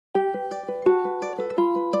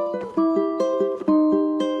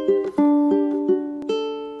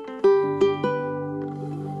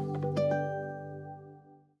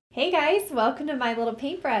guys, welcome to my little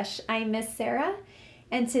paintbrush. I'm Miss Sarah,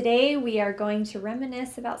 and today we are going to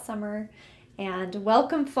reminisce about summer and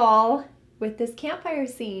welcome fall with this campfire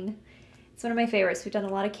scene. It's one of my favorites. We've done a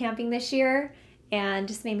lot of camping this year and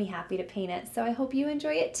just made me happy to paint it. So I hope you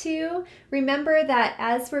enjoy it too. Remember that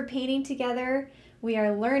as we're painting together, we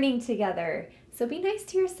are learning together. So be nice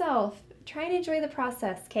to yourself. Try and enjoy the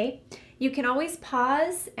process, okay? You can always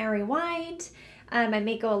pause and rewind. I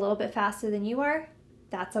may go a little bit faster than you are.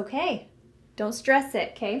 That's okay. Don't stress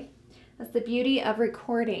it, okay? That's the beauty of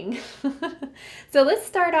recording. So let's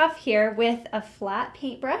start off here with a flat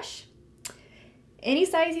paintbrush. Any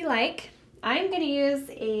size you like. I'm going to use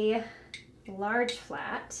a large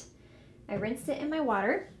flat. I rinsed it in my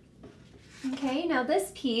water. Okay, now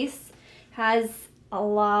this piece has a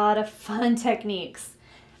lot of fun techniques.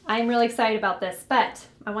 I'm really excited about this, but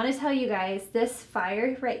I want to tell you guys, this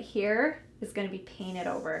fire right here is going to be painted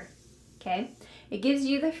over, okay? It gives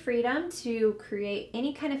you the freedom to create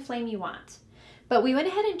any kind of flame you want. But we went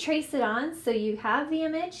ahead and traced it on so you have the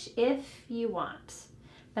image if you want.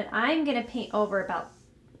 But I'm going to paint over about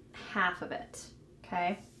half of it,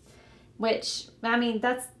 okay? Which, I mean,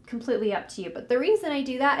 that's completely up to you. But the reason I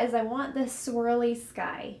do that is I want this swirly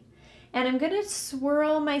sky. And I'm going to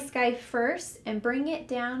swirl my sky first and bring it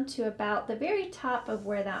down to about the very top of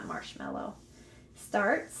where that marshmallow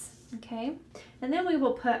starts, okay? And then we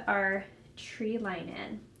will put our tree line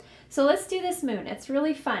in. So let's do this moon. It's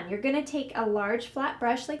really fun. You're going to take a large flat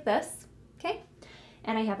brush like this, okay?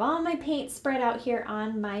 And I have all my paint spread out here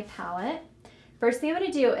on my palette. First thing I'm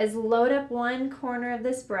going to do is load up one corner of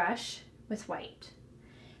this brush with white.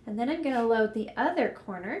 And then I'm going to load the other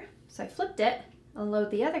corner. So I flipped it. I'll load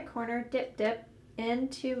the other corner, dip,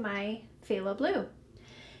 into my phthalo blue.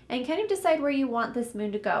 And kind of decide where you want this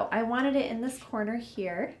moon to go. I wanted it in this corner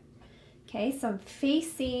here. Okay, so I'm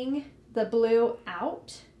facing the blue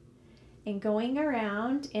out and going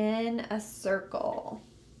around in a circle.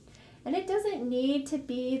 And it doesn't need to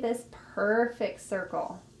be this perfect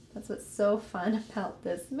circle. That's what's so fun about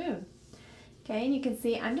this moon. Okay, and you can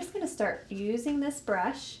see I'm just going to start using this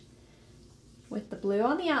brush with the blue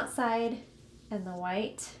on the outside and the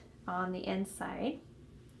white on the inside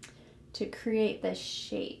to create this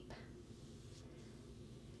shape.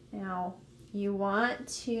 Now, you want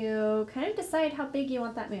to kind of decide how big you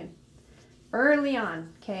want that moon early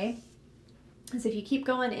on, okay? Because if you keep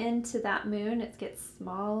going into that moon, it gets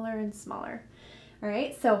smaller and smaller. All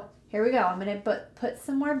right, so here we go. I'm going to put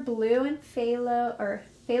some more blue and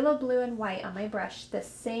phthalo blue and white on my brush the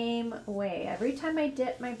same way. Every time I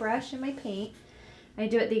dip my brush in my paint, I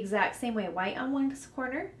do it the exact same way. White on one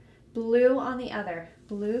corner, blue on the other.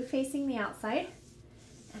 Blue facing the outside.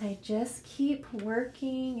 And I just keep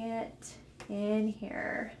working it in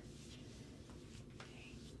here.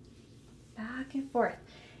 Back and forth.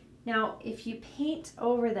 Now, if you paint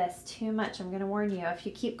over this too much, I'm going to warn you, if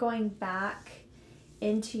you keep going back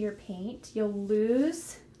into your paint, you'll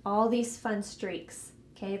lose all these fun streaks,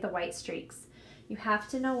 okay, the white streaks. You have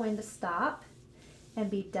to know when to stop and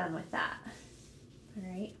be done with that. All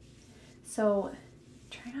right, so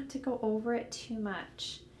try not to go over it too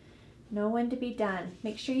much. Know when to be done.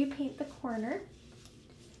 Make sure you paint the corner.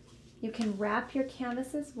 You can wrap your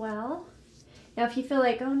canvas as well. Now, if you feel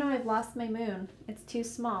like, oh no, I've lost my moon, it's too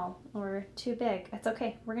small or too big, that's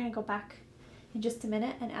okay. We're gonna go back in just a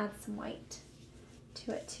minute and add some white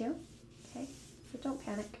to it too, okay? So don't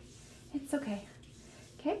panic, it's okay.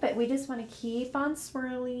 Okay, but we just wanna keep on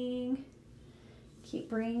swirling, keep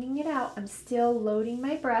bringing it out. I'm still loading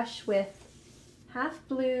my brush with half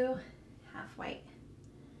blue, half white.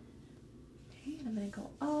 Okay, and I'm gonna go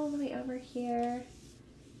all the way over here,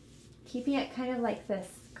 keeping it kind of like this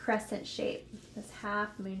crescent shape, this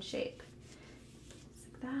half moon shape. Just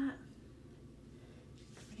like that.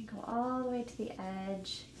 I'm gonna go all the way to the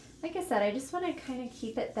edge. Like I said, I just want to kind of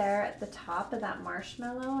keep it there at the top of that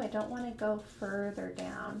marshmallow. I don't want to go further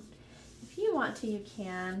down. If you want to, you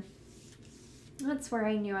can. That's where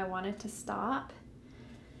I knew I wanted to stop.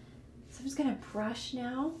 So I'm just gonna brush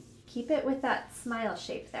now. Keep it with that smile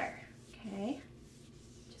shape there, okay?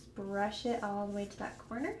 Just brush it all the way to that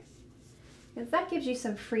corner. Because that gives you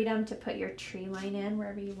some freedom to put your tree line in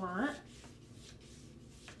wherever you want.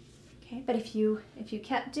 Okay, but if you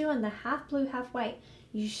kept doing the half blue, half white,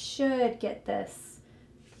 you should get this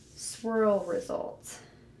swirl result.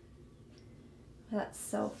 That's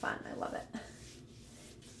so fun, I love it.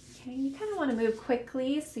 Okay, you kind of want to move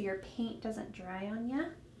quickly so your paint doesn't dry on you.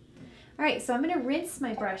 All right, so I'm going to rinse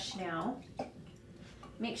my brush now.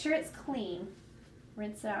 Make sure it's clean.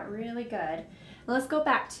 Rinse it out really good. Let's go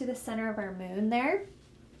back to the center of our moon there.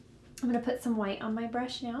 I'm going to put some white on my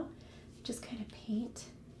brush now. Just kind of paint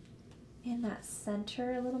in that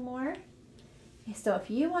center a little more. Okay, so if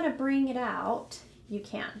you want to bring it out, you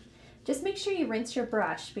can. Just make sure you rinse your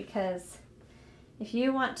brush, because if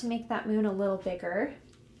you want to make that moon a little bigger,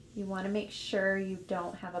 you want to make sure you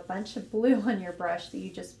don't have a bunch of blue on your brush that you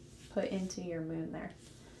just put into your moon there.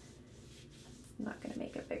 It's not going to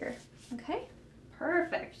make it bigger. Okay,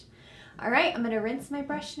 perfect. All right, I'm going to rinse my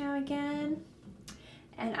brush now again,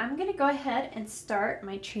 and I'm going to go ahead and start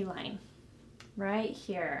my tree line right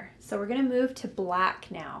here. So we're going to move to black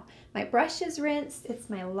now. My brush is rinsed. It's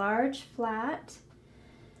my large flat.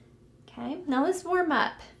 Okay, now let's warm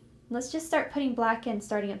up. Let's just start putting black in,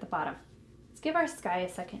 starting at the bottom. Let's give our sky a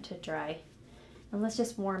second to dry, and let's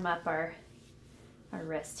just warm up our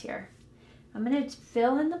wrist here. I'm going to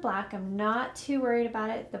fill in the black. I'm not too worried about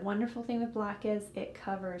it. The wonderful thing with black is it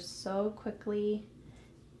covers so quickly,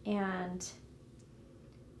 and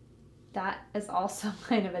that is also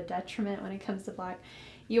kind of a detriment when it comes to black.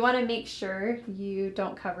 You want to make sure you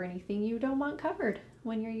don't cover anything you don't want covered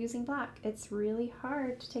when you're using black. It's really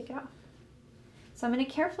hard to take it off. So I'm going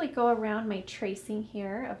to carefully go around my tracing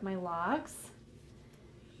here of my logs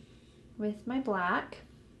with my black.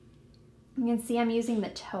 You can see I'm using the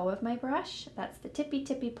toe of my brush. That's the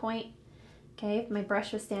tippy point. Okay, if my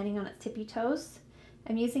brush was standing on its tippy toes,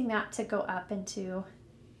 I'm using that to go up into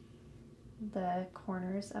the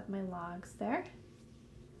corners of my logs there.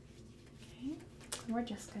 Okay, and we're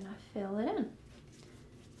just gonna fill it in.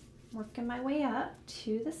 Working my way up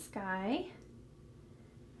to the sky.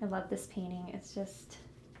 I love this painting. It's just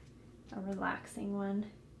a relaxing one,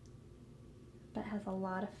 but has a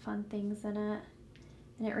lot of fun things in it.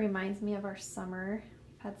 And it reminds me of our summer.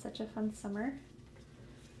 We've had such a fun summer.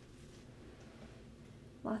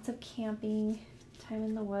 Lots of camping, time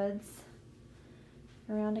in the woods,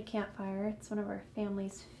 around a campfire. It's one of our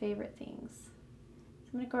family's favorite things. So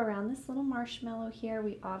I'm going to go around this little marshmallow here.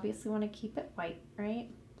 We obviously want to keep it white, right?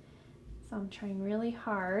 So I'm trying really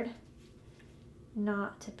hard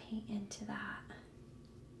not to paint into that.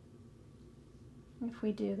 If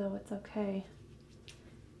we do, though, it's okay.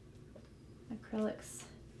 Acrylics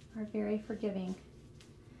are very forgiving.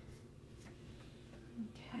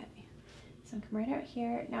 Okay, so come right out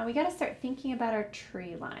here. Now we got to start thinking about our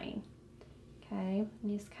tree line. Okay,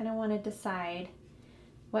 you just kind of want to decide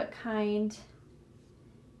what kind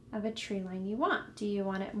of a tree line you want. Do you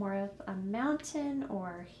want it more of a mountain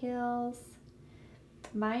or hills?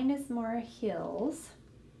 Mine is more hills.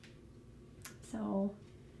 So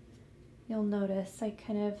you'll notice I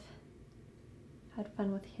kind of had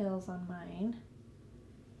fun with hills on mine,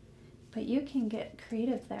 but you can get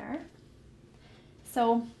creative there.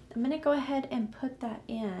 So I'm going to go ahead and put that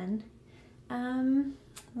in.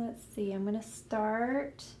 Let's see, I'm going to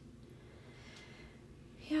start,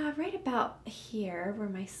 yeah, right about here where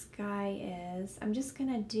my sky is. I'm just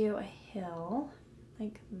going to do a hill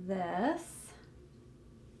like this.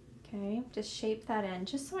 Okay, just shape that in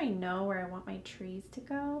just so I know where I want my trees to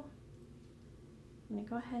go. I'm going to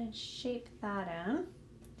go ahead and shape that in.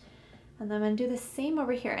 And then I'm going to do the same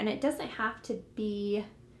over here. And it doesn't have to be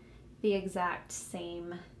the exact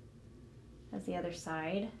same as the other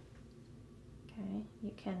side. Okay,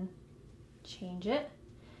 you can change it.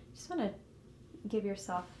 Just want to give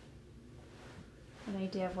yourself an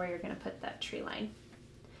idea of where you're going to put that tree line.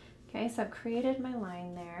 Okay, so I've created my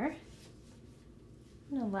line there.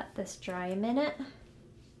 I'm going to let this dry a minute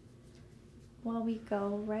while we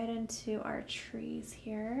go right into our trees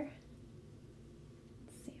here.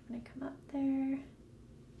 Let's see, I'm going to come up there.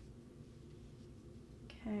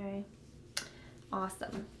 Okay,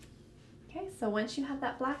 awesome. Okay, so once you have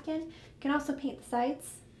that black in, you can also paint the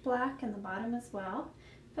sides black and the bottom as well.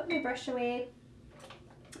 Put my brush away,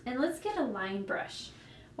 and let's get a line brush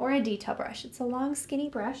or a detail brush. It's a long skinny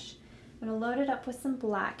brush. I'm going to load it up with some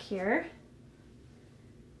black here.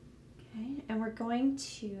 Okay, and we're going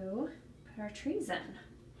to put our trees in.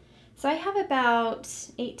 So I have about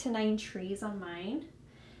 8 to 9 trees on mine,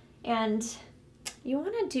 and you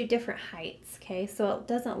want to do different heights, okay? So it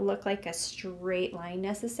doesn't look like a straight line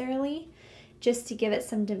necessarily, just to give it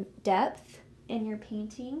some depth in your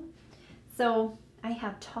painting. So I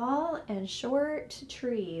have tall and short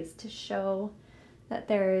trees to show that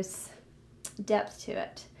there's depth to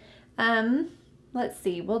it. Let's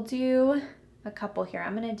see, we'll do a couple here.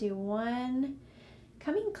 I'm going to do one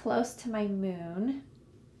coming close to my moon.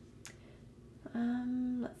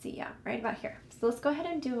 Let's see, yeah, right about here. So let's go ahead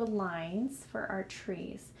and do lines for our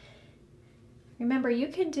trees. Remember, you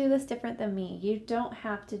can do this different than me. You don't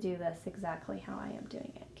have to do this exactly how I am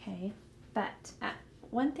doing it, okay? But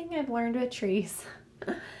one thing I've learned with trees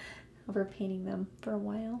over painting them for a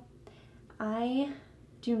while, I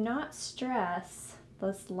do not stress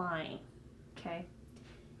this line, okay?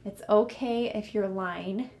 It's okay if your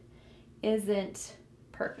line isn't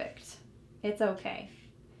perfect. It's okay,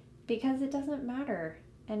 because it doesn't matter,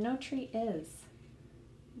 and no tree is.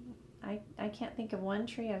 I can't think of one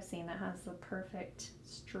tree I've seen that has the perfect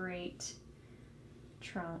straight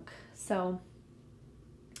trunk. So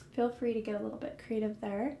feel free to get a little bit creative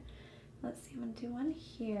there. Let's see, I'm gonna do one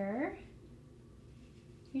here.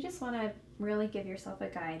 You just wanna really give yourself a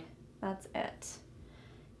guide. That's it.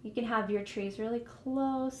 You can have your trees really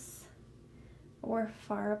close or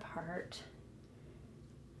far apart.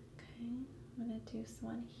 Okay, I'm gonna do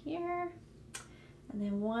one here, and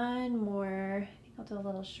then one more. I think I'll do a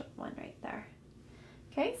little short one right there.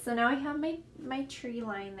 Okay, so now I have my tree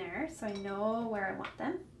line there, so I know where I want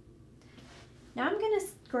them. Now I'm gonna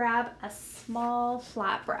grab a small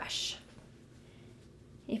flat brush.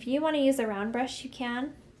 If you wanna use a round brush, you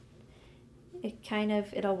can.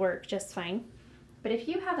 It'll work just fine. But if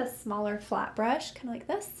you have a smaller flat brush, kind of like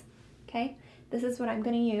this, okay, this is what I'm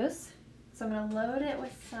gonna use. So I'm gonna load it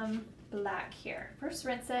with some black here. First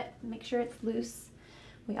rinse it, make sure it's loose.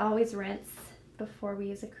 We always rinse before we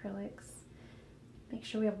use acrylics. Make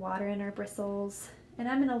sure we have water in our bristles. And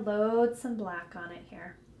I'm gonna load some black on it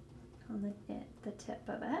here, on the tip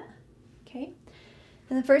of it, okay?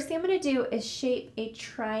 And the first thing I'm gonna do is shape a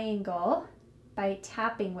triangle by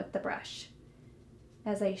tapping with the brush.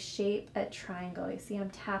 As I shape a triangle, you see I'm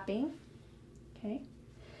tapping, okay?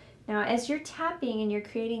 Now as you're tapping and you're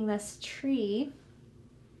creating this tree,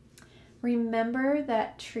 remember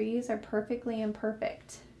that trees are perfectly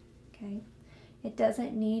imperfect, okay? It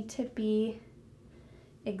doesn't need to be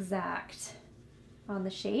exact on the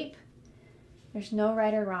shape. There's no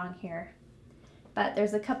right or wrong here, but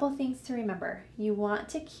there's a couple things to remember. You want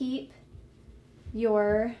to keep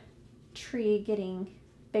your tree getting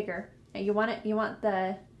bigger. You want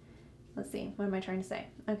the, let's see, what am I trying to say?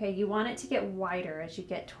 Okay, you want it to get wider as you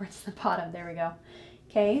get towards the bottom. There we go.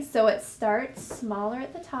 Okay, so it starts smaller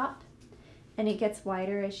at the top and it gets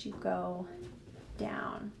wider as you go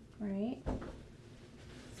down, right?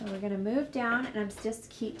 So we're gonna move down and I'm just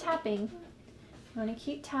keep tapping. You wanna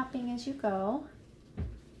keep tapping as you go.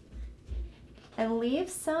 And leave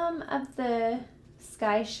some of the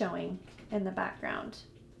sky showing in the background,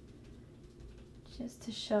 just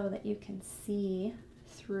to show that you can see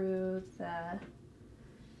through the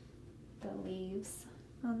leaves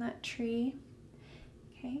on that tree.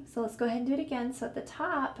 Okay, so let's go ahead and do it again. So at the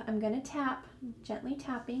top, I'm gonna tap, gently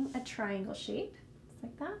tapping a triangle shape, just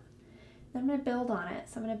like that. Then I'm gonna build on it.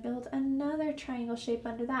 So I'm gonna build another triangle shape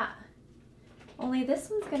under that. Only this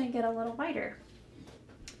one's gonna get a little wider.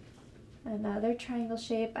 Another triangle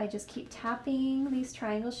shape. I just keep tapping these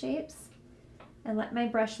triangle shapes and let my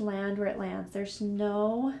brush land where it lands. There's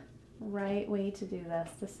no right way to do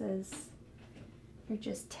this. You're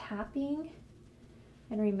just tapping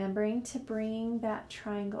and remembering to bring that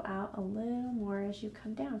triangle out a little more as you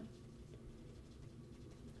come down.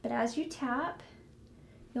 But as you tap,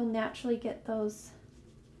 you'll naturally get those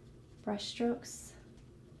brush strokes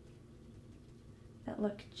that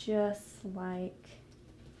look just like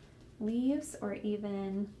leaves or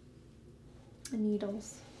even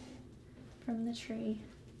needles from the tree,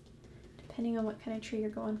 depending on what kind of tree you're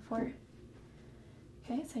going for.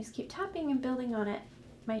 Okay, so I just keep tapping and building on it.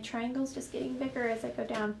 My triangle's just getting bigger as I go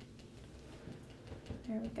down.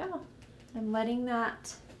 There we go. I'm letting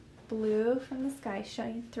that blue from the sky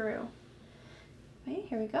shine through. Okay,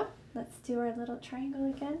 here we go. Let's do our little triangle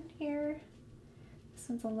again here. This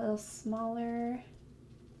one's a little smaller,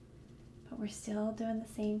 but we're still doing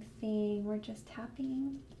the same thing. We're just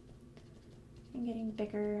tapping and getting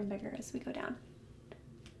bigger and bigger as we go down.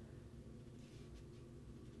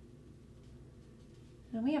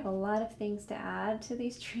 And we have a lot of things to add to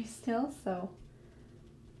these trees still, so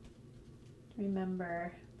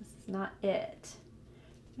remember, this is not it.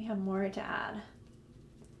 We have more to add.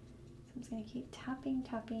 So I'm just gonna keep tapping,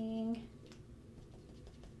 tapping.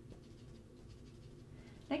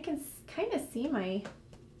 I can kind of see my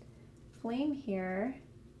flame here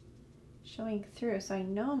showing through, so I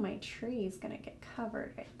know my tree is gonna get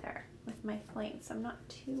covered right there with my flame, so I'm not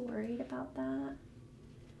too worried about that.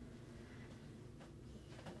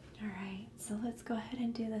 All right, so let's go ahead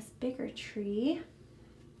and do this bigger tree.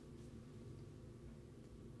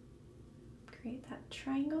 Create that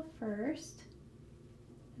triangle first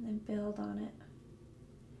and then build on it.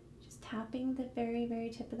 Just tapping the very,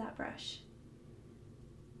 very tip of that brush.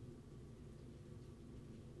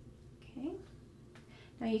 Okay,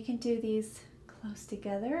 now you can do these close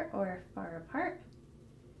together or far apart.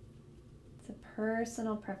 It's a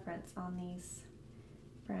personal preference on these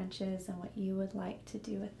branches and what you would like to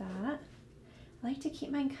do with that. I like to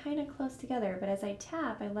keep mine kind of close together, but as I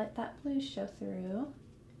tap, I let that blue show through.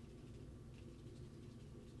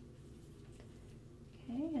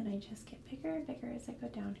 Okay, and I just get bigger and bigger as I go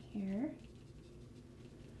down here.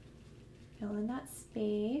 Fill in that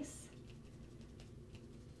space.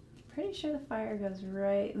 I'm pretty sure the fire goes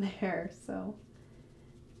right there, so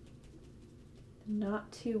I'm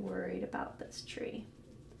not too worried about this tree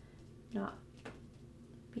not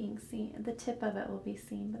being seen. The tip of it will be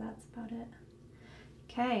seen, but that's about it.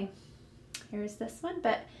 Okay, here's this one,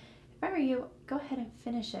 but if I were you, go ahead and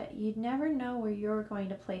finish it. You'd never know where you're going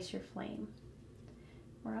to place your flame.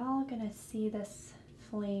 We're all going to see this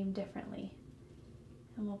flame differently,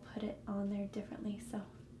 and we'll put it on there differently, so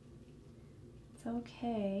it's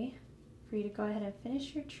okay for you to go ahead and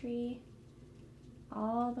finish your tree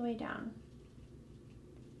all the way down.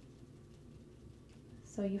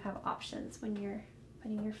 So you have options when you're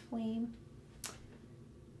putting your flame. All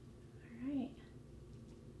right.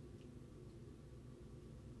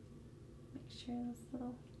 Make sure those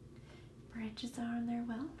little branches are on there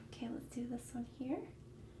well. Okay, let's do this one here.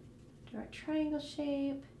 Do our triangle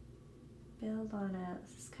shape. Build on it.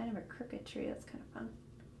 This is kind of a crooked tree. That's kind of fun.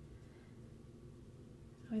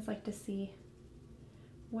 I always like to see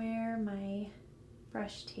where my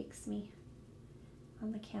brush takes me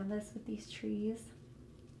on the canvas with these trees.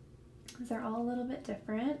 They're all a little bit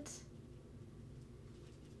different.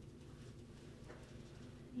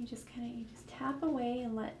 You just tap away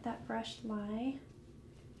and let that brush lie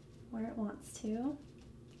where it wants to.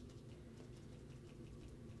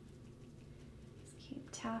 Just keep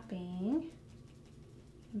tapping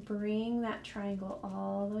and bring that triangle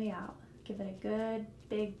all the way out. Give it a good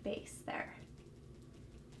big base there.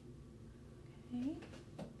 Okay.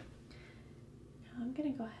 Now I'm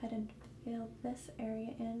going to go ahead and fill this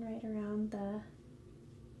area in right around the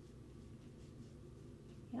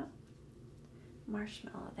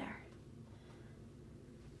marshmallow there.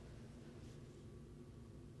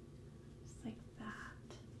 Just like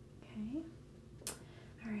that. Okay.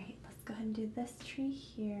 All right, let's go ahead and do this tree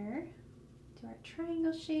here. Do our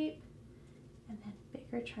triangle shape and then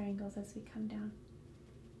bigger triangles as we come down.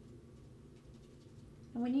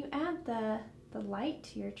 And when you add the light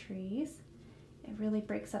to your trees, it really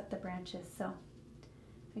breaks up the branches. So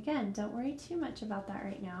again, don't worry too much about that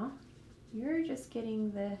right now. You're just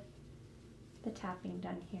getting the tapping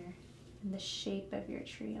done here and the shape of your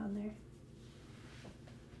tree on there.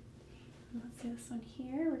 Let's do this one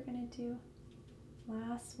here. We're going to do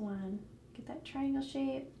last one. Get that triangle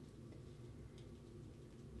shape.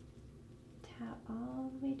 Tap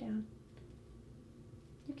all the way down.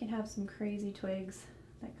 You can have some crazy twigs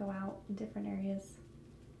that go out in different areas.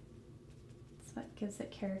 That's what gives it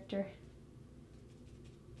character.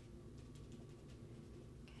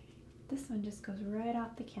 Okay. This one just goes right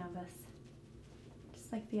off the canvas.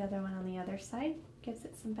 Just like the other one on the other side. Gives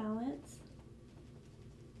it some balance.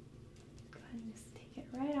 Go ahead and just take it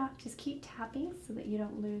right off. Just keep tapping so that you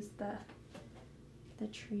don't lose the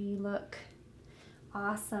tree look.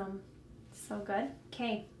 Awesome. So good.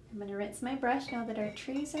 Okay, I'm going to rinse my brush now that our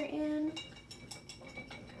trees are in.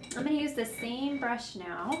 I'm going to use the same brush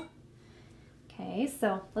now. Okay,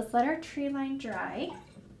 so let's let our tree line dry.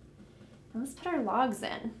 And let's put our logs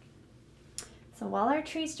in. So while our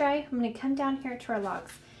tree's dry, I'm going to come down here to our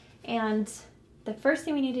logs. And the first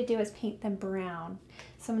thing we need to do is paint them brown.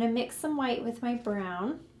 So I'm going to mix some white with my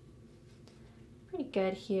brown. Pretty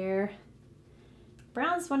good here.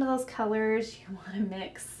 Brown's one of those colors you want to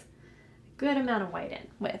mix a good amount of white in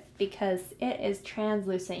with because it is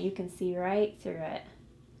translucent. You can see right through it.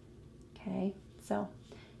 Okay, so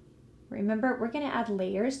remember we're going to add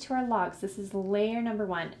layers to our logs. This is layer number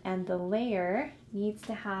 1, and the layer needs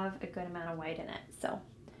to have a good amount of white in it. So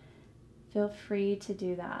feel free to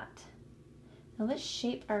do that. Now let's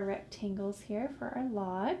shape our rectangles here for our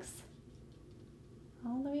logs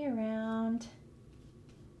all the way around.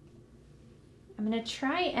 I'm going to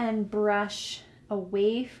try and brush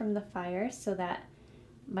away from the fire so that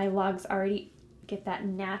my logs already get that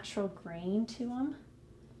natural grain to them.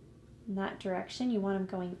 In that direction, you want them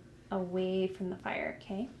going away from the fire,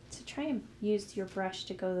 okay? So try and use your brush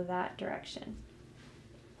to go that direction.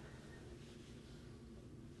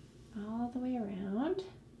 All the way around.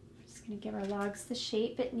 We're just going to give our logs the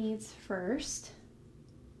shape it needs first.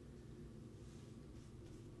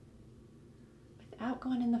 Without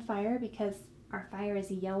going in the fire, because our fire is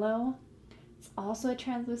yellow. It's also a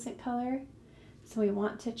translucent color, so we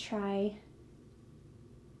want to try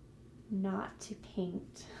not to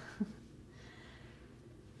paint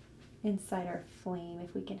inside our flame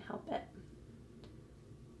if we can help it.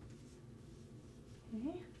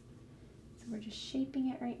 Okay, so we're just shaping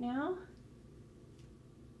it right now.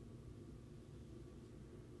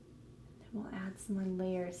 We'll add some more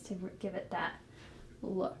layers to give it that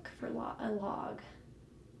look for a log.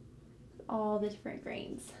 All the different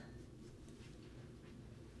grains.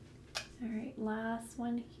 All right, last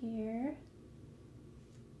one here.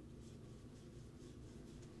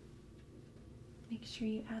 Make sure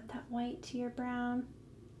you add that white to your brown.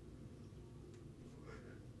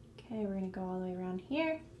 Okay, we're gonna go all the way around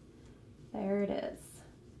here. There it is.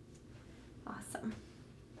 Awesome.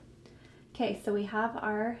 Okay, so we have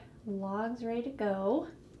our logs ready to go,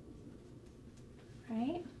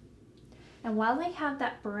 right? And while I have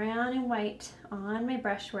that brown and white on my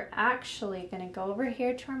brush, we're actually gonna go over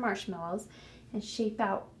here to our marshmallows and shape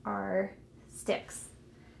out our sticks,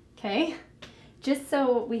 okay? Just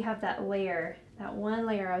so we have that layer, that one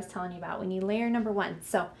layer I was telling you about. We need layer number one.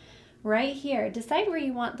 So right here, decide where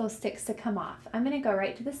you want those sticks to come off. I'm gonna go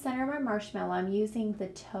right to the center of our marshmallow. I'm using the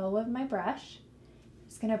toe of my brush. I'm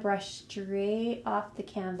just gonna brush straight off the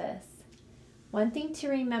canvas. One thing to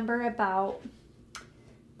remember about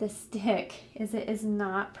the stick is it is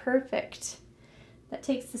not perfect. That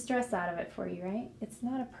takes the stress out of it for you, right? It's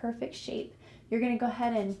not a perfect shape. You're gonna go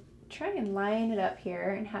ahead and try and line it up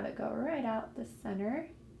here and have it go right out the center.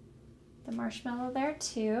 The marshmallow there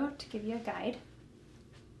too, to give you a guide.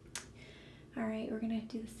 All right, we're gonna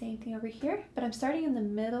do the same thing over here, but I'm starting in the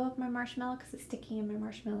middle of my marshmallow because it's sticking in my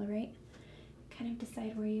marshmallow, right? Kind of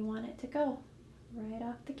decide where you want it to go. Right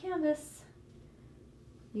off the canvas.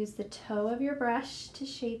 Use the toe of your brush to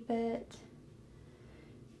shape it.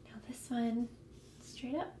 Now this one,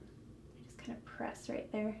 straight up. I just kind of press right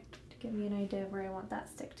there to give me an idea of where I want that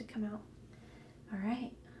stick to come out. All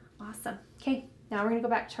right, awesome. Okay, now we're gonna go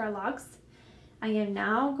back to our logs. I am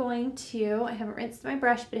now going to, I haven't rinsed my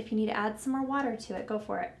brush, but if you need to add some more water to it, go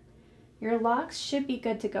for it. Your logs should be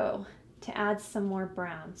good to go to add some more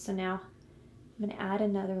brown. So now I'm gonna add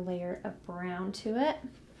another layer of brown to it.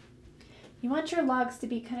 You want your logs to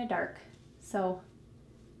be kind of dark, so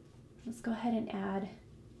let's go ahead and add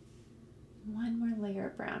one more layer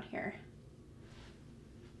of brown here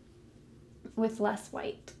with less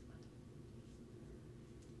white.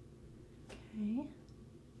 Okay.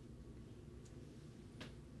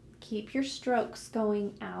 Keep your strokes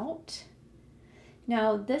going out.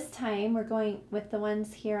 Now this time we're going with the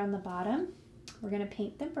ones here on the bottom. We're going to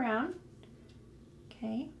paint them brown.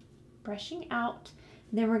 Okay, brushing out.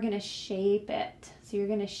 Then we're going to shape it. So you're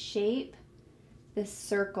going to shape this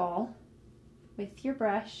circle with your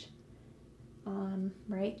brush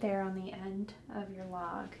right there on the end of your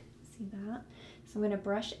log. See that? So I'm going to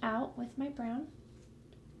brush out with my brown.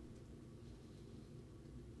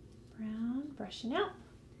 Brown, brushing out.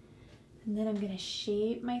 And then I'm going to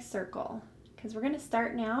shape my circle because we're going to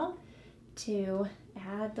start now to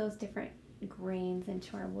add those different grains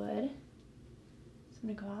into our wood. So I'm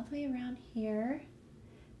going to go all the way around here.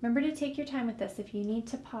 Remember to take your time with this. If you need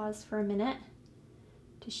to pause for a minute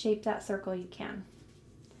to shape that circle, you can.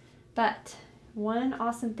 But one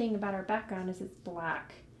awesome thing about our background is it's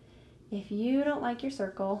black. If you don't like your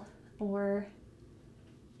circle or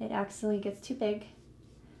it accidentally gets too big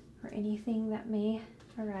or anything that may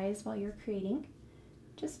arise while you're creating,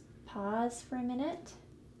 just pause for a minute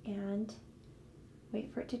and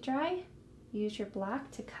wait for it to dry. Use your black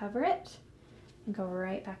to cover it and go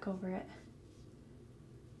right back over it.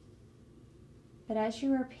 But as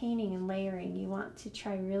you are painting and layering, you want to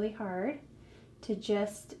try really hard to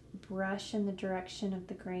just brush in the direction of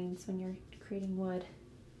the grains when you're creating wood,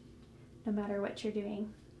 no matter what you're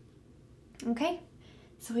doing. Okay,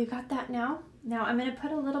 so we've got that now. Now I'm going to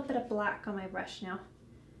put a little bit of black on my brush now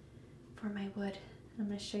for my wood. I'm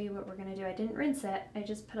going to show you what we're going to do. I didn't rinse it. I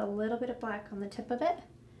just put a little bit of black on the tip of it.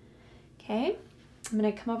 Okay, I'm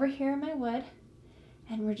going to come over here in my wood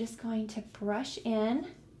and we're just going to brush in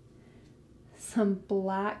some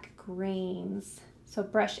black grains. So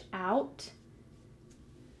brush out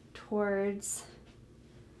towards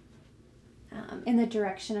in the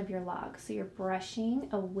direction of your log. So you're brushing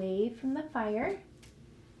away from the fire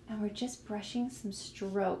and we're just brushing some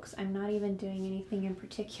strokes. I'm not even doing anything in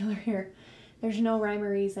particular here. There's no rhyme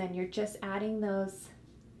or reason. You're just adding those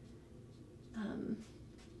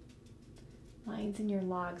lines in your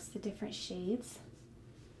logs, the different shades.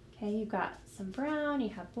 Okay, you've got some brown, you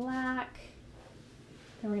have black.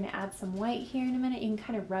 Then we're going to add some white here in a minute. You can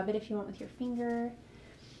kind of rub it if you want with your finger.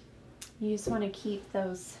 You just want to keep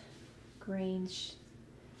those grains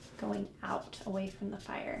going out away from the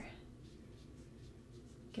fire.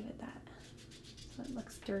 Give it that so it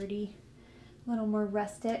looks dirty, a little more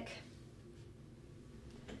rustic.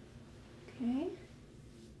 Okay,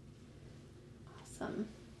 awesome.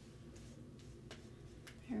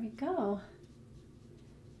 There we go.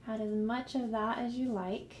 Add as much of that as you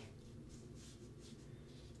like.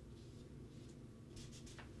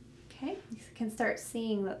 can start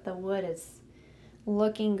seeing that the wood is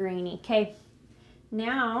looking grainy. Okay,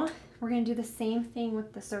 now we're going to do the same thing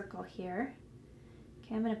with the circle here.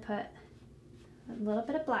 Okay, I'm going to put a little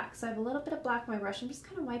bit of black. So I have a little bit of black on my brush. I'm just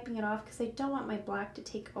kind of wiping it off because I don't want my black to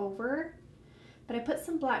take over. But I put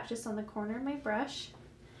some black just on the corner of my brush.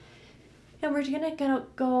 And we're going to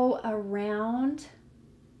go around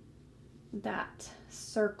that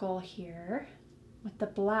circle here with the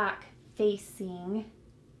black facing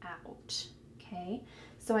out. Okay,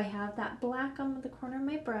 so I have that black on the corner of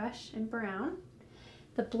my brush in brown.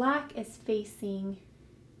 The black is facing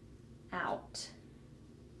out.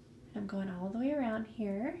 I'm going all the way around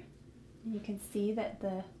here, and you can see that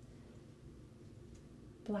the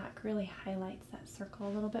black really highlights that circle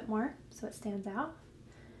a little bit more so it stands out.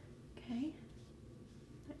 Okay,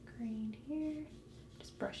 that green here,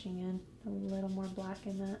 just brushing in a little more black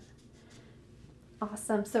in that.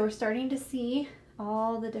 Awesome, so we're starting to see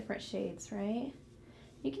all the different shades, right?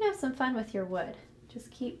 You can have some fun with your wood.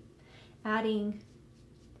 Just keep adding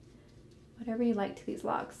whatever you like to these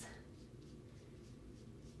logs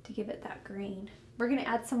to give it that green. We're gonna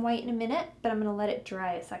add some white in a minute, but I'm gonna let it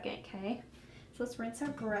dry a second, okay? So let's rinse our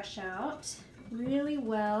brush out really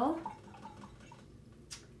well.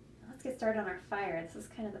 Let's get started on our fire. This is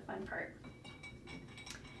kind of the fun part,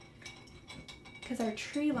 because our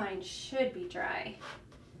tree line should be dry.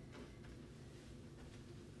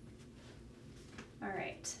 All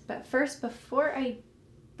right, but first, before I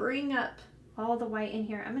bring up all the white in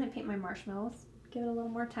here, I'm gonna paint my marshmallows. Give it a little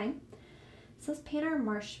more time. So let's paint our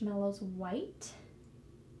marshmallows white.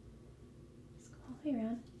 Let's go all the way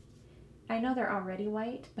around. I know they're already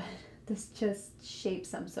white, but this just shapes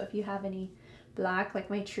them. So if you have any black,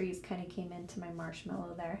 like my trees kind of came into my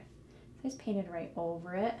marshmallow there. So I just painted right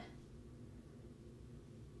over it.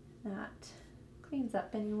 That cleans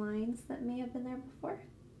up any lines that may have been there before.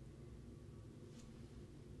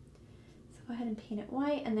 So go ahead and paint it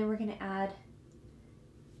white, and then we're going to add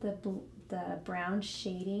the brown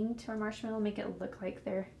shading to our marshmallow, make it look like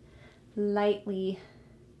they're lightly,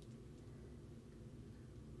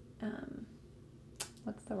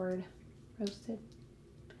 what's the word, roasted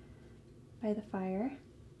by the fire.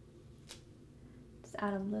 Just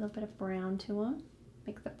add a little bit of brown to them,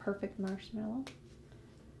 make the perfect marshmallow.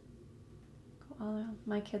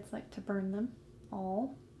 My kids like to burn them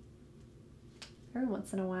all. Every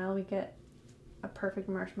once in a while we get a perfect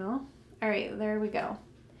marshmallow. All right, there we go.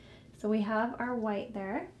 So we have our white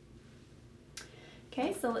there.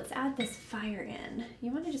 Okay, so let's add this fire in.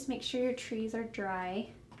 You want to just make sure your trees are dry.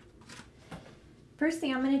 First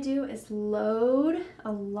thing I'm going to do is load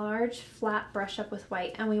a large flat brush up with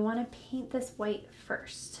white, and we want to paint this white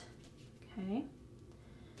first. Okay,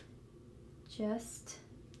 just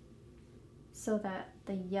so that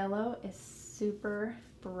the yellow is super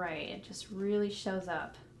bright. It just really shows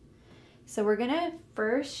up. So we're going to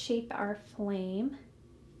first shape our flame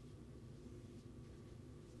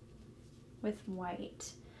with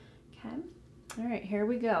white. Okay, all right, here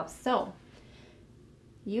we go. So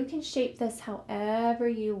you can shape this however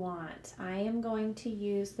you want. I am going to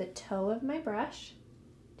use the toe of my brush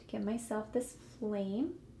to give myself this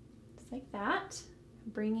flame, just like that.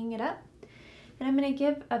 I'm bringing it up, and I'm going to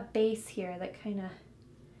give a base here that kind of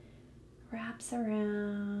wraps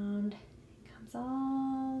around, comes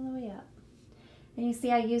all the way up. And you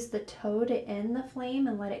see I use the toe to end the flame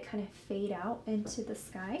and let it kind of fade out into the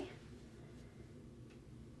sky.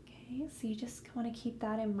 Okay, so you just want to keep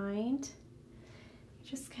that in mind. You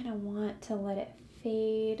just kind of want to let it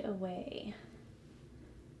fade away.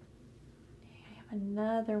 Okay, I have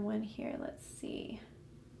another one here. Let's see.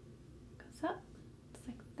 Goes up, just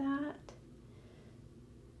like that.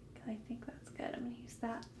 I think that's good. I'm going to use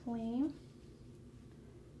that flame.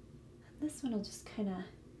 And this one will just kind of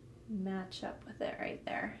match up with it right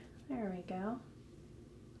there. There we go.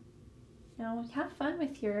 Now have fun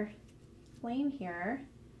with your flame here.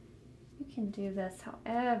 You can do this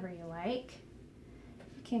however you like.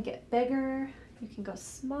 You can get bigger, you can go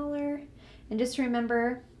smaller, and just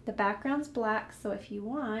remember the background's black, so if you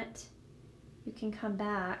want, you can come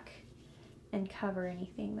back and cover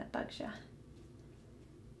anything that bugs you.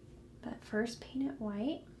 But first paint it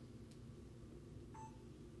white.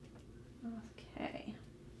 Okay,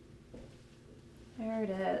 there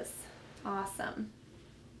it is. Awesome.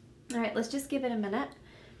 All right, let's just give it a minute.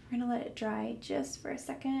 We're gonna let it dry just for a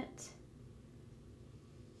second.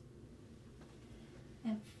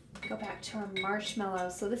 And go back to our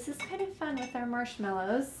marshmallows. So this is kind of fun with our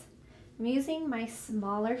marshmallows. I'm using my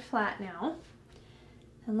smaller flat now.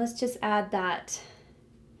 And let's just add that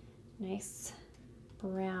nice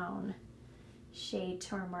brown shade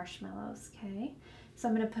to our marshmallows, okay? So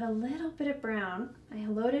I'm going to put a little bit of brown. I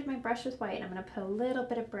loaded my brush with white. I'm going to put a little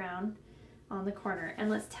bit of brown on the corner, and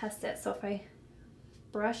let's test it. So if I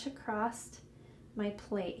brush across my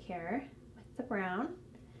plate here with the brown,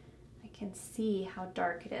 I can see how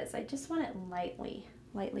dark it is. I just want it lightly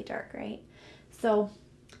dark, right? So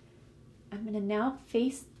I'm going to now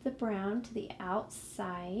face the brown to the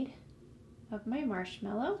outside of my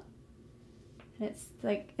marshmallow. And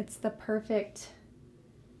it's the perfect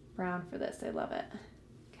brown for this. I love it.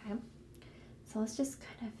 Okay. So let's just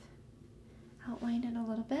kind of outline it a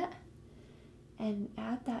little bit and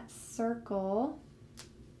add that circle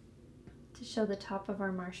to show the top of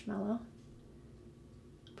our marshmallow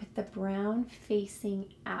with the brown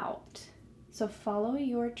facing out. So follow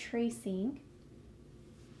your tracing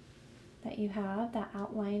that you have, that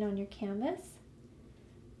outline on your canvas.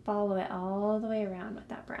 Follow it all the way around with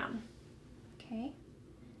that brown. Okay.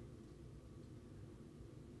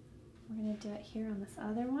 We're going to do it here on this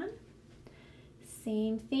other one.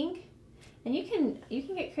 Same thing. And you can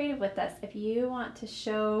get creative with this. If you want to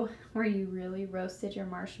show where you really roasted your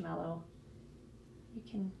marshmallow, you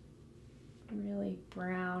can really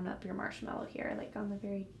brown up your marshmallow here, like on the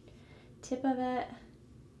very tip of it.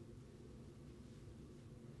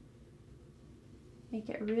 Make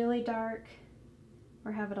it really dark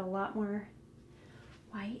or have it a lot more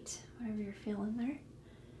white, whatever you're feeling there.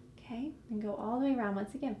 Okay, and go all the way around.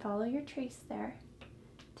 Once again, follow your trace there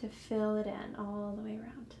to fill it in all the way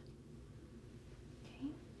around. Okay.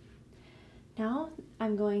 Now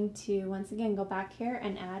I'm going to once again go back here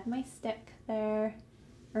and add my stick there.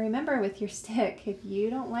 And remember, with your stick, if you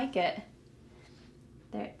don't like it,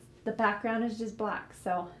 the background is just black,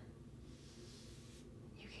 so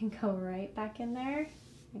you can go right back in there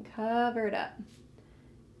and cover it up.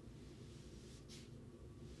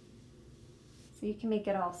 So you can make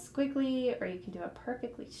it all squiggly, or you can do a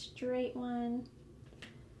perfectly straight one.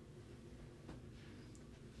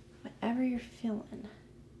 Whatever you're feeling.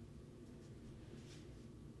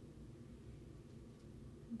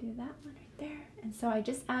 Do that one right there. And so I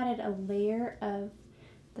just added a layer of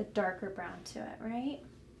the darker brown to it, right?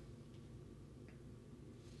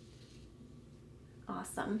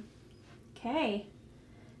 Awesome. Okay,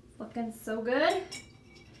 looking so good.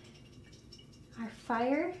 Our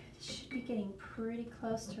fire should be getting pretty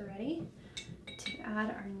close to ready to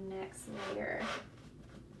add our next layer.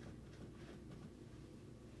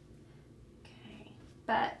 Okay,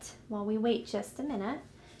 but while we wait just a minute,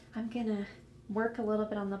 I'm gonna work a little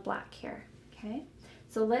bit on the black here, okay?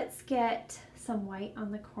 So let's get some white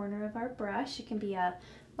on the corner of our brush. It can be a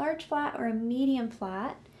large flat or a medium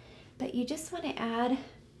flat, but you just want to add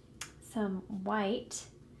some white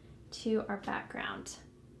to our background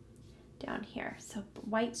down here. So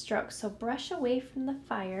white strokes. So brush away from the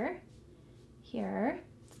fire here.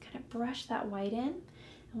 Just kind of brush that white in.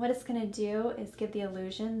 And what it's going to do is give the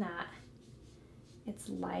illusion that it's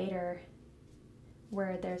lighter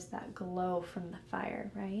where there's that glow from the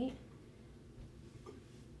fire, right?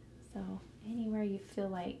 So anywhere you feel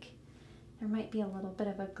like there might be a little bit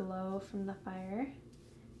of a glow from the fire,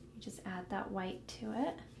 you just add that white to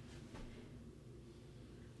it.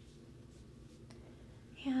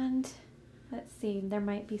 And let's see, there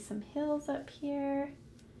might be some hills up here,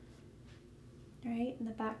 right, in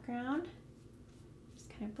the background. Just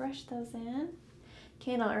kind of brush those in.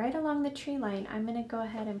 Okay, now right along the tree line, I'm going to go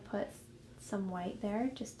ahead and put some white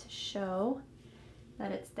there just to show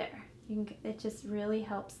that it's there. It just really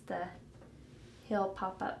helps the hill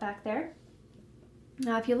pop up back there.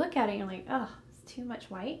 Now if you look at it, you're like, oh, it's too much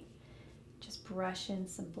white. Just brush in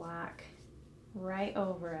some black right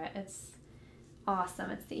over it. It's awesome.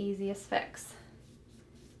 It's the easiest fix.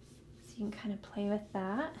 So you can kind of play with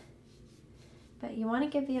that. But you want to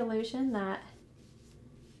give the illusion that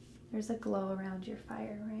there's a glow around your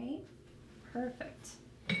fire, right? Perfect.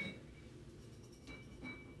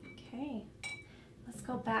 Okay, let's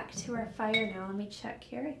go back to our fire now. Let me check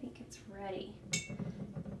here. I think it's ready.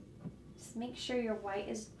 Just make sure your white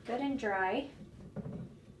is good and dry.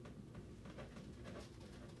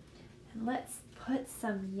 And let's put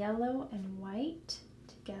some yellow and white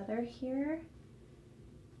together here.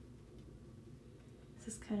 This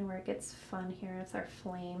is kind of where it gets fun here with our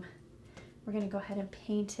flame. We're going to go ahead and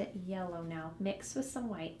paint it yellow now, mixed with some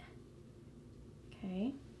white.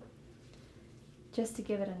 Okay. Just to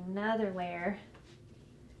give it another layer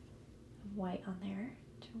of white on there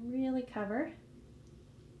to really cover.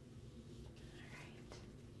 All right.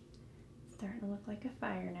 Starting to look like a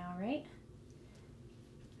fire now, right?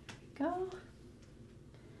 There we go. I'm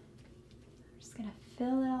just going to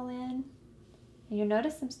fill it all in. And you'll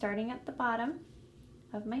notice I'm starting at the bottom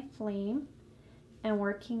of my flame and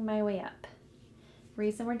working my way up.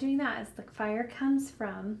 reason we're doing that is the fire comes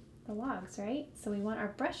from the logs, right? So we want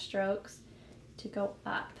our brush strokes to go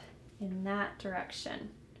up in that direction.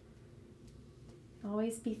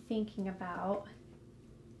 Always be thinking about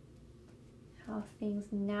how things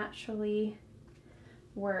naturally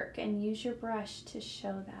work and use your brush to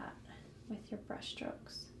show that with your brush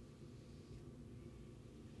strokes.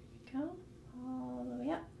 Go all the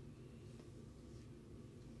way up.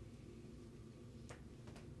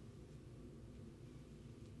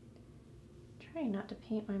 Try not to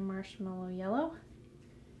paint my marshmallow yellow.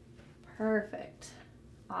 Perfect.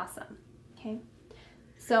 Awesome. Okay.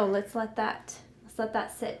 So let's let that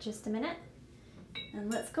sit just a minute. And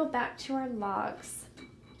let's go back to our logs.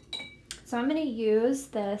 So I'm going to use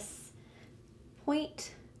this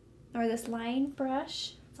point or this line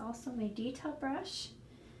brush. It's also my detail brush.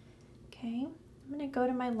 Okay. I'm going to go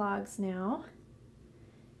to my logs now.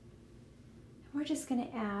 We're just going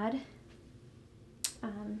to add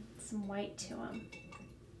some white to them.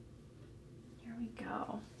 Here we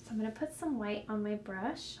go. So I'm going to put some white on my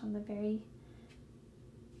brush on the very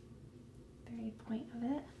point of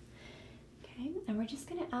it. Okay, and we're just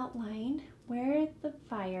going to outline where the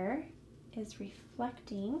fire is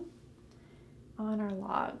reflecting on our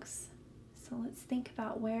logs. So let's think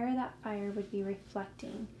about where that fire would be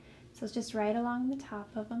reflecting. So it's just right along the top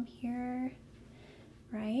of them here,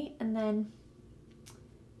 right? And then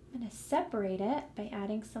I'm going to separate it by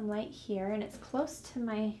adding some light here, and it's close to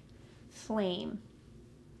my flame.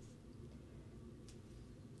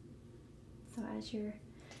 So as you're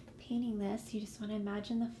painting this, you just want to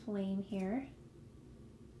imagine the flame here.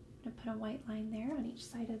 I'm going to put a white line there on each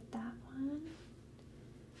side of that one.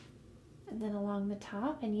 And then along the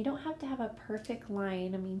top, and you don't have to have a perfect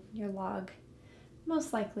line. I mean, your log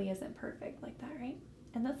most likely isn't perfect like that, right?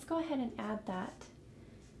 And let's go ahead and add that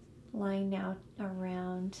line now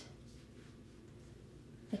around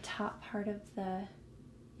the top part of the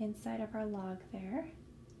inside of our log there,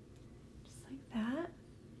 just like that.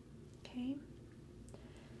 Okay,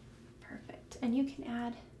 perfect. And you can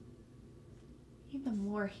add even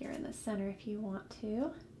more here in the center if you want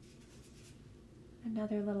to.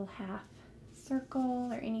 Another little half circle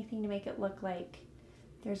or anything to make it look like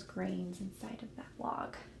there's grains inside of that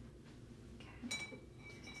log. Okay,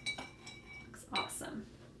 looks awesome.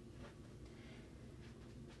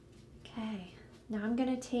 Okay, now I'm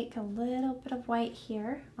going to take a little bit of white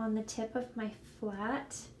here on the tip of my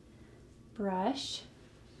flat brush,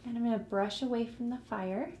 and I'm going to brush away from the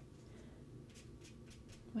fire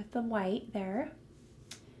with the white there,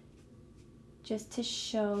 just to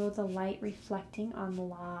show the light reflecting on the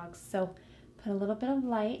logs. So put a little bit of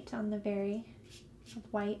white on the very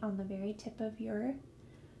tip of your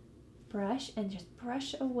brush, and just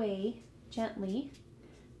brush away gently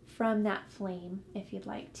from that flame if you'd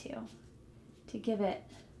like to give it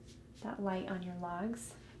that light on your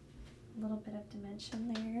logs. A little bit of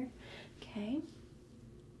dimension there. Okay.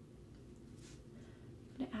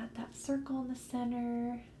 I'm going to add that circle in the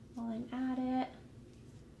center while I'm at it.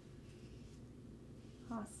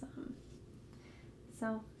 Awesome.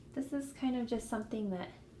 So this is kind of just something that,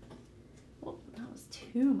 well, that was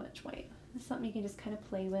too much white. This is something you can just kind of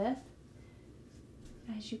play with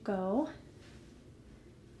as you go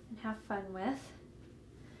and have fun with.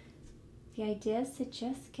 The idea is to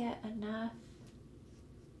just get enough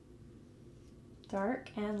dark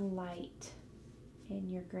and light in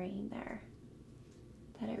your grain there,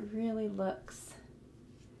 that it really looks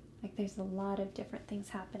like there's a lot of different things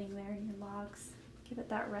happening there in your logs. Give it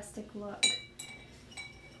that rustic look.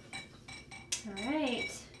 All right.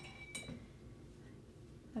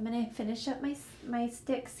 I'm going to finish up my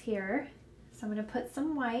sticks here. So I'm going to put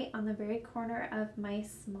some white on the very corner of my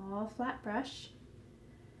small flat brush.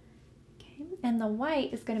 Okay, and the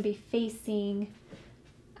white is going to be facing,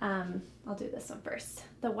 I'll do this one first.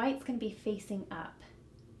 The white's going to be facing up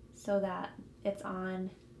so that it's on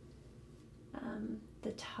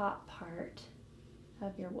the top part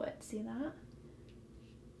of your wood. See that?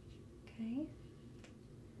 Okay.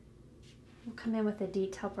 We'll come in with a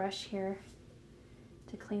detail brush here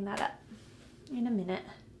to clean that up in a minute.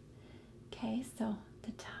 Okay, so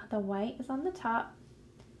the white is on the top,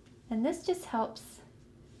 and this just helps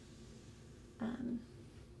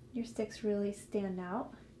your sticks really stand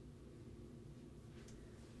out.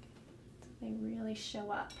 So they really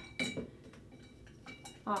show up.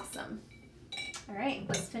 Awesome. All right,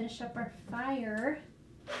 let's finish up our fire.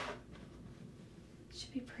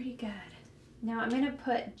 Should be pretty good. Now I'm going to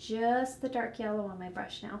put just the dark yellow on my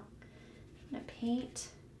brush now. I'm going to paint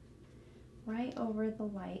right over the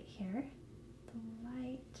light here. The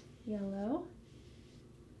light yellow.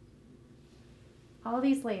 All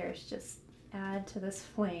these layers just add to this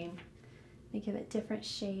flame. They give it different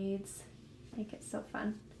shades, make it so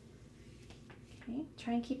fun. Okay,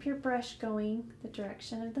 try and keep your brush going the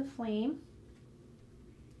direction of the flame.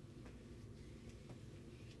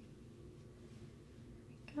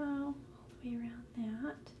 There we go, all the way around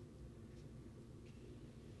that.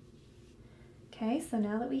 Okay, so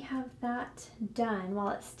now that we have that done, while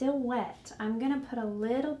it's still wet, I'm gonna put a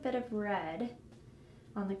little bit of red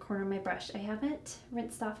on the corner of my brush. I haven't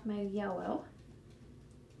rinsed off my yellow.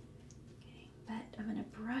 Okay, but I'm gonna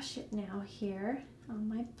brush it now here on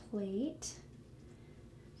my plate.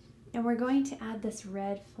 And we're going to add this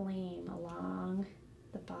red flame along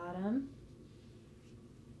the bottom.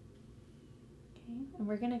 Okay, and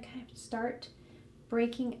we're gonna kind of start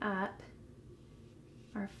breaking up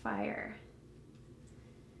our fire.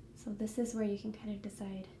 So this is where you can kind of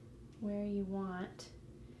decide where you want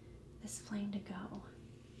this flame to go.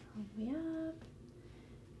 All the way up.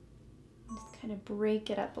 Just kind of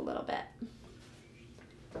break it up a little bit.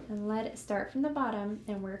 And let it start from the bottom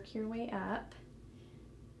and work your way up.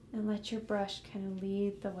 And let your brush kind of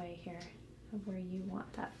lead the way here of where you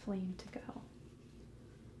want that flame to go.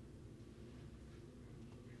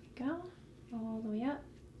 There we go, all the way up.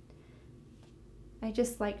 I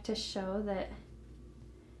just like to show that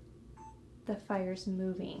the fire's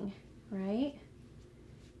moving, right?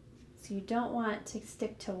 So you don't want to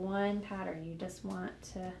stick to one pattern. You just want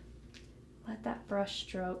to let that brush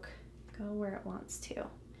stroke go where it wants to. And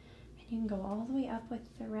you can go all the way up with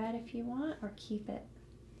the red if you want, or keep it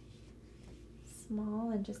small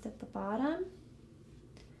and just at the bottom.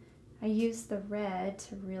 I use the red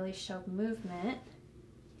to really show movement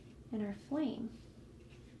in our flame.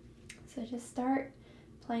 So just start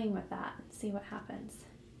playing with that and see what happens.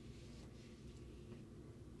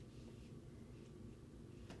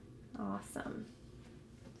 Awesome,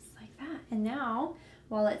 just like that. And now,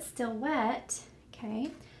 while it's still wet, okay,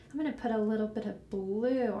 I'm gonna put a little bit of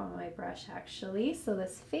blue on my brush actually. So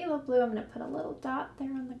this phthalo blue, I'm gonna put a little dot there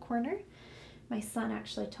on the corner. My son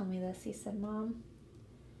actually told me this. He said, "Mom,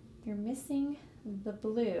 you're missing the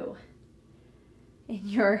blue in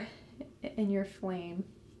your flame."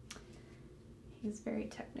 He's very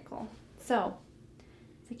technical. So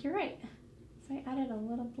it's like, you're right. So I added a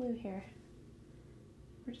little blue here.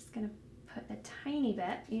 We're just gonna put a tiny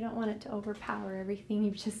bit. You don't want it to overpower everything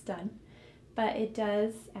you've just done, but it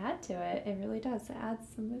does add to it. It really does. It adds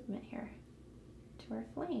some movement here to our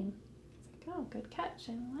flame. It's like, oh, good catch.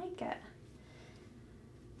 I like it.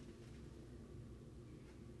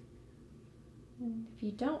 And if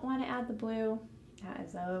you don't want to add the blue, that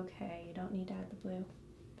is okay. You don't need to add the blue.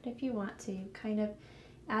 But if you want to, kind of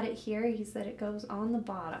add it here. He said it goes on the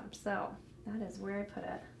bottom, so that is where I put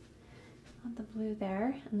it. On the blue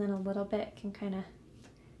there, and then a little bit can kind of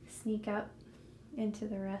sneak up into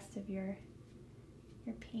the rest of your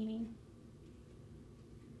painting.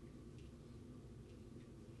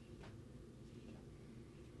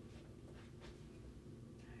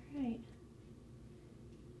 All right.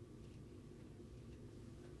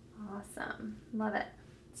 Awesome, love it.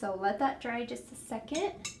 So let that dry just a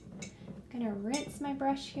second. I'm gonna rinse my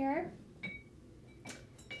brush here.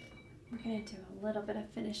 We're gonna do a little bit of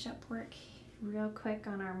finish up work real quick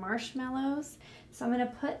on our marshmallows. So I'm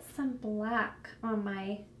gonna put some black on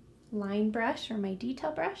my line brush or my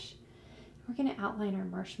detail brush. We're gonna outline our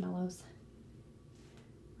marshmallows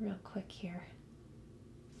real quick here,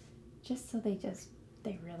 just so they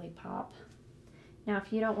really pop. Now,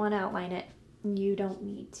 if you don't want to outline it, you don't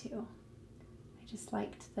need to. I just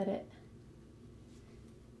liked that it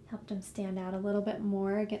helped them stand out a little bit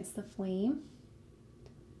more against the flame.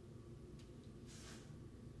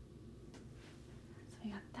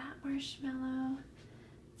 Marshmallow.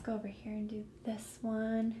 Let's go over here and do this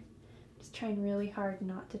one. Just trying really hard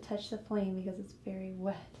not to touch the flame because it's very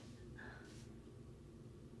wet.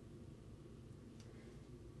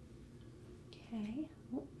 Okay,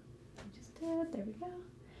 oh, I just did, there we go.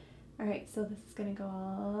 All right, so this is gonna go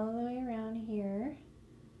all the way around here.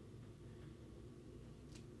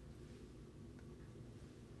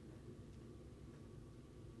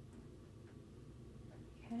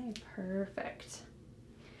 Okay, perfect.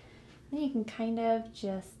 Then you can kind of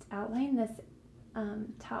just outline this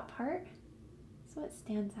top part so it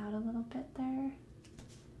stands out a little bit there.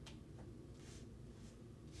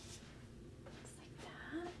 Just like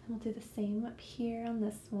that. And we'll do the same up here on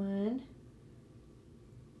this one.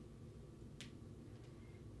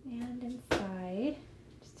 And inside,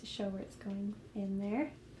 just to show where it's going in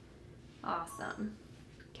there. Awesome.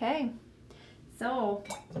 Okay, so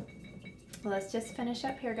let's just finish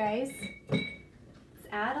up here, guys.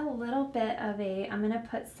 Add a little bit of I'm gonna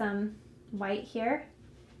put some white here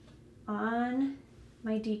on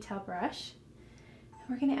my detail brush.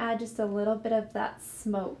 We're going to add just a little bit of that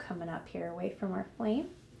smoke coming up here away from our flame.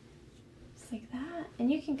 Just like that.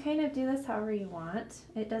 And you can kind of do this however you want.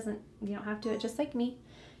 You don't have to do it just like me.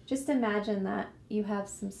 Just imagine that you have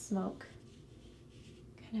some smoke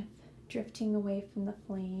kind of drifting away from the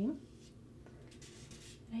flame.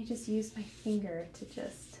 And I just use my finger to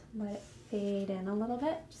just let it fade in a little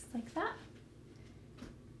bit, just like that.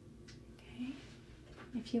 Okay.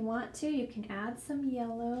 If you want to, you can add some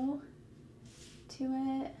yellow to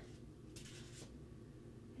it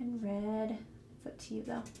and red. It's up to you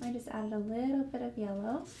though. I just added a little bit of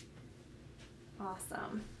yellow.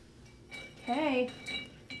 Awesome. Okay,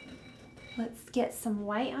 let's get some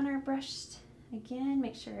white on our brush again.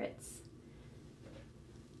 Make sure it's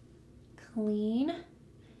clean.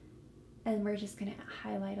 And we're just gonna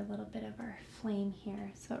highlight a little bit of our flame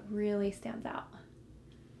here so it really stands out.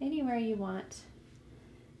 Anywhere you want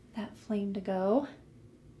that flame to go.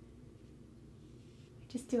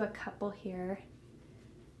 Just do a couple here.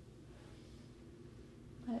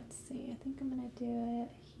 Let's see, I think I'm gonna do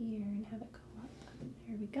it here and have it go up.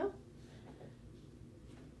 There we go.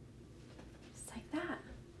 Just like that.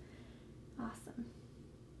 Awesome.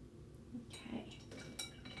 Okay.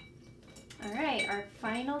 All right, our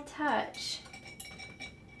final touch.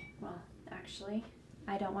 Well, actually,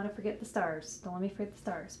 I don't want to forget the stars. Don't let me forget the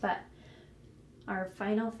stars. But our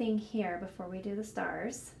final thing here before we do the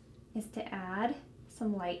stars is to add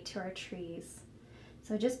some light to our trees.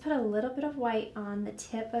 So just put a little bit of white on the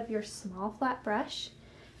tip of your small flat brush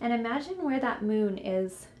and imagine where that moon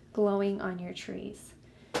is glowing on your trees.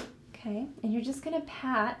 Okay, and you're just gonna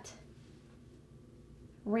pat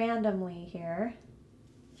randomly here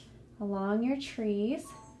along your trees,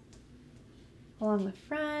 along the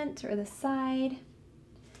front or the side.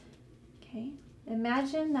 Okay,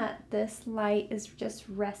 imagine that this light is just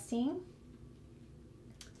resting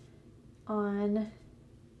on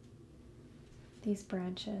these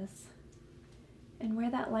branches and where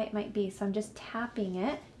that light might be. So I'm just tapping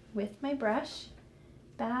it with my brush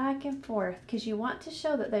back and forth because you want to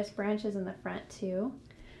show that there's branches in the front too,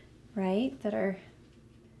 right? That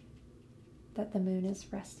the moon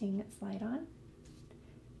is resting its light on.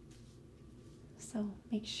 So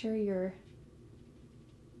make sure you're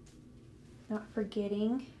not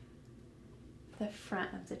forgetting the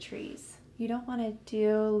front of the trees. You don't want to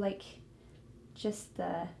do like just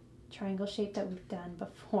the triangle shape that we've done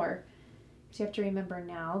before. So you have to remember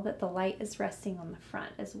now that the light is resting on the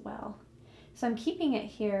front as well. So I'm keeping it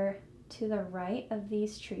here to the right of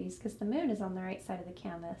these trees because the moon is on the right side of the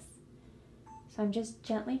canvas. So I'm just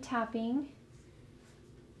gently tapping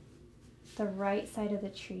the right side of the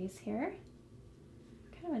trees here,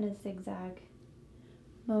 kind of in a zigzag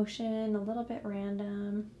motion, a little bit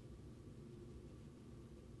random.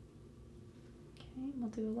 Okay, we'll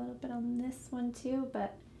do a little bit on this one too,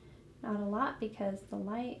 but not a lot because the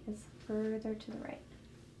light is further to the right.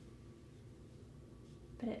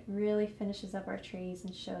 But it really finishes up our trees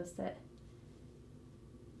and shows that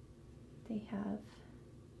they have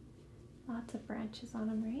lots of branches on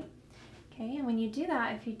them, right? Okay, and when you do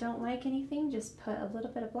that, if you don't like anything, just put a little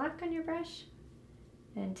bit of black on your brush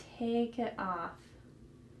and take it off.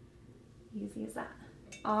 Easy as that.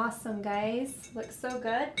 Awesome, guys. Looks so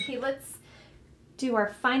good. Okay, let's do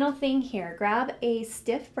our final thing here. Grab a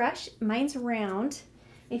stiff brush. Mine's round.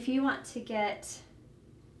 If you want to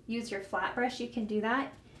use your flat brush, you can do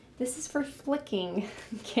that. This is for flicking,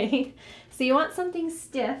 okay? So you want something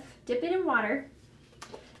stiff. Dip it in water.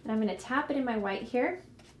 And I'm going to tap it in my white here.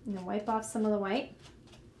 I'm going to wipe off some of the white.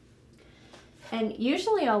 And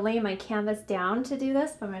usually I'll lay my canvas down to do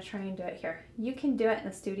this, but I'm going to try and do it here. You can do it in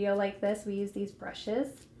the studio like this. We use these brushes.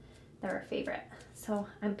 They're our favorite. So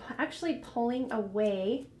I'm actually pulling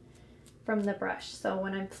away from the brush. So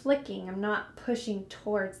when I'm flicking, I'm not pushing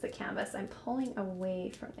towards the canvas. I'm pulling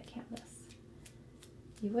away from the canvas.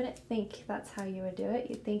 You wouldn't think that's how you would do it.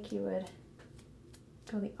 You'd think you would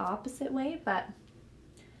go the opposite way, but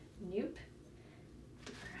nope.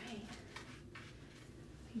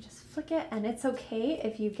 You just flick it, and it's okay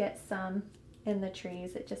if you get some in the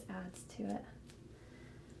trees. It just adds to it.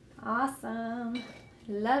 Awesome.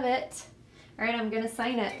 Love it. All right, I'm going to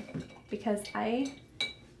sign it because I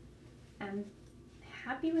am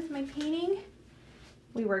happy with my painting.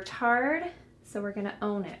 We worked hard, so we're going to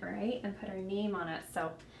own it, right? And put our name on it.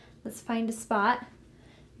 So let's find a spot.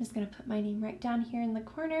 I'm just going to put my name right down here in the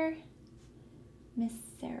corner. Miss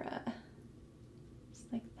Sarah.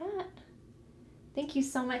 Just like that. Thank you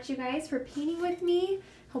so much, you guys, for painting with me.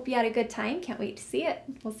 Hope you had a good time. Can't wait to see it.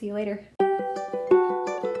 We'll see you later.